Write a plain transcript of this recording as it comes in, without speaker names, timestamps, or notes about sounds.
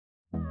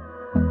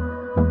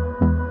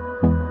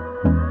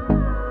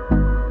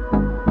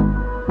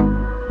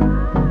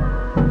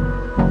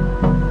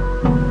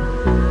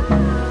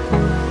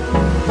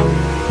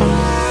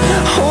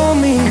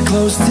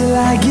close till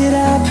I get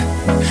up.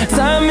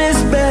 Time is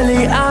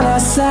barely on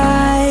our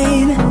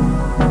side.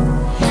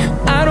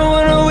 I don't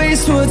wanna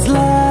waste what's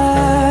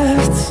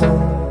left.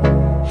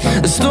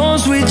 The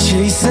storms we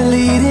chase are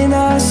leading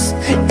us,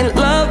 and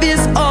love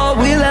is all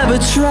we'll ever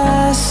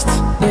trust.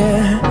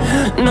 Yeah,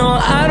 no,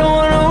 I don't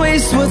wanna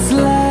waste what's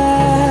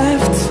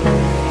left.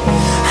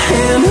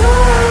 And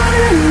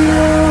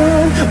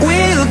on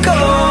we'll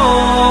go,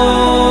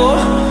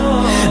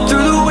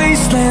 through the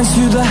wastelands,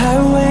 through the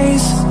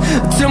highways,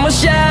 till my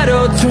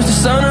shadow turns to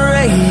sun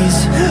rays.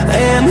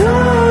 And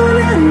on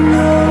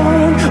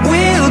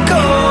we'll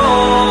go,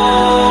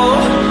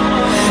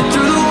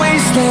 through the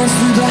wastelands,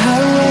 through the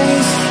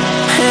highways,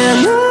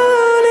 and on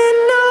we'll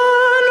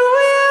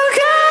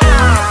go.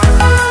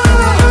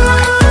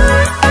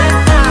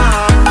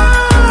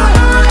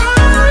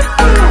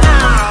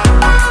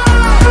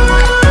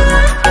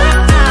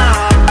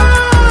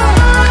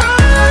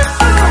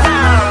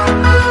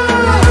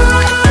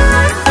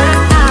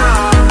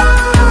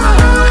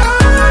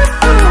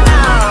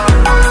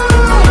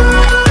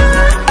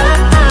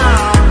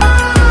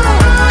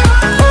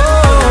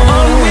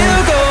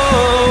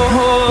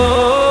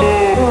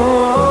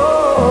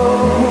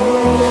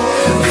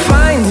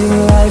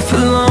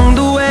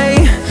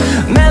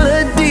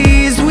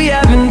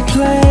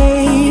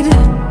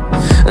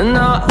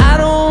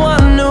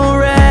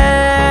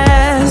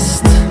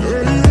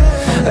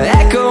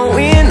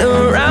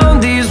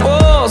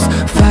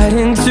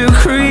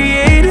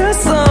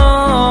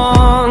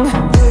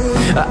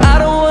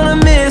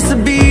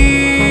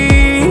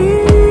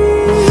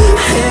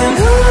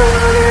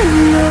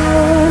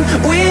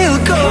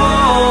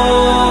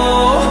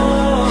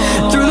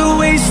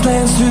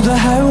 Through the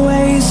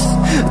highways,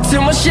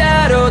 till my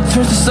shadow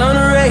turns to sun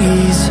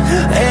rays.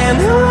 And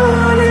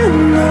on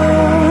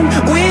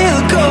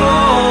we'll go,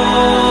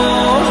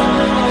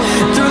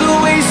 through the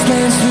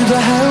wastelands, through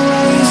the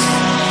highways,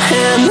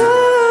 and on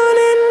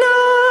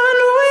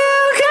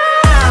we'll go.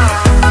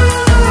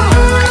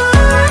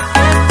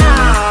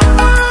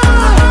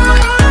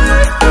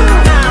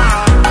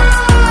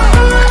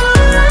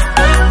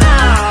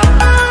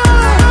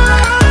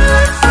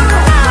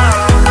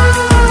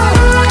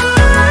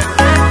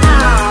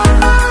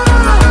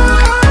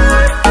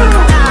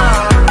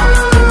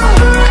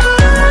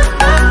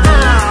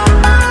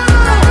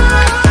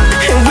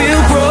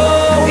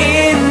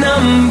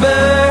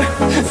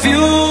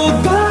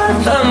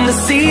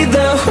 See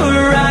the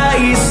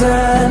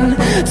horizon,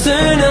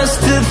 turn us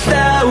to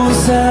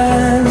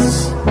thousands,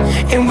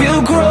 and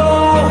we'll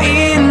grow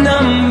in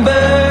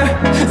number,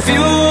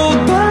 fueled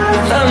by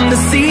them. To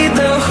see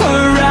the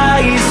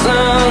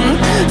horizon,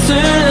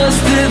 turn us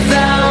to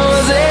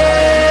thousands,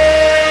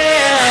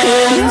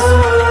 and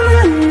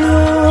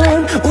on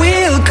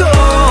we'll go,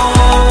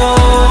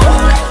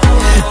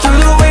 through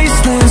the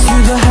wastelands,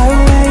 through the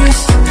highways,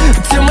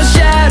 till my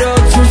shadow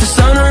turns to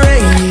sun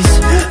rays.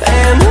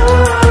 And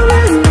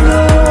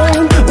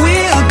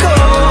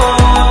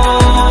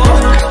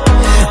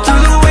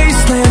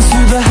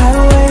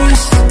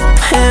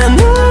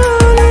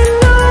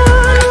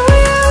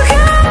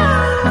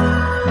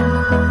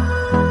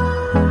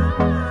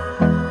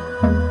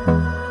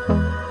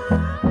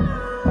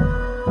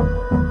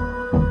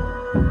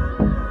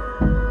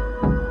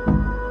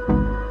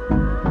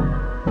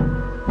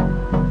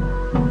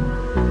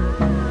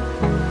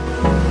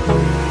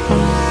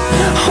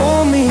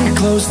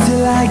close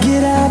till I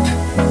get up.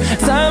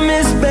 Time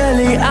is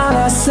barely on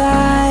our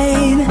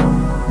side.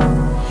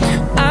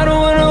 I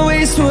don't wanna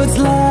waste what's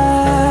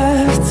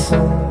left.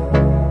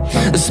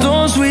 The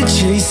storms we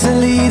chase are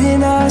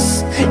leading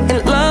us,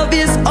 and love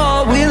is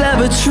all we'll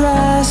ever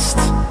trust.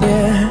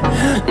 Yeah,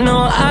 no,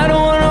 I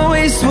don't wanna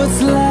waste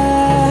what's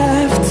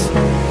left.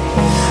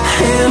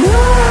 And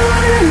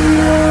on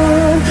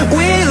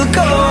we'll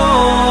go,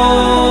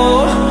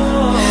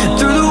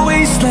 through the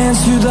wastelands,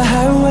 through the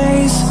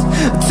highways,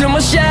 till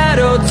my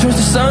shadow turns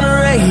to sun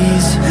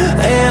rays.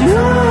 And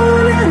on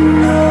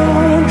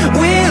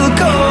we'll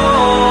go,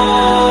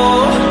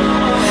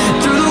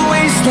 through the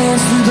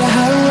wastelands, through the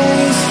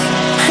highways,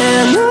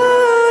 and on.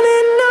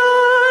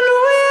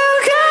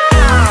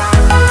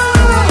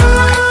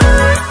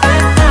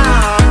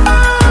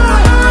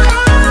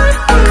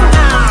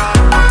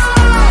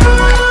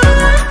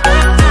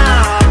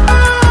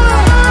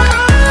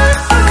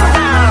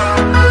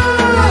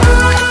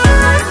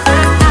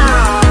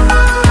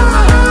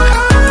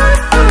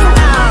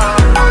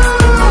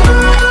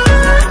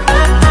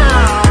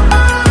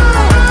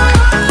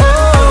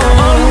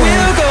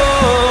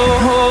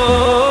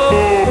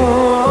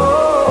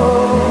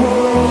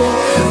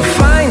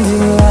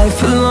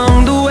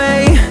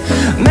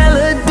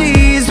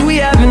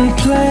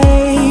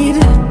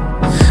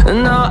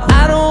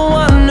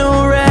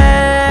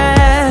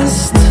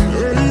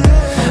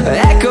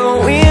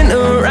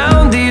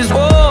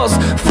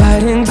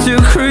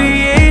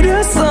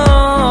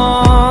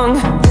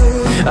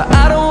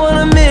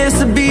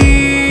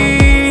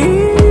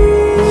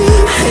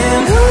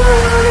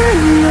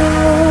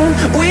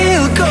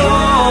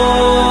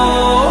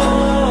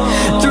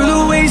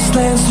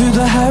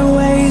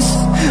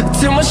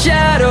 till my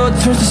shadow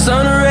turns to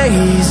sun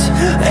rays.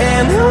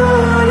 And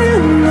on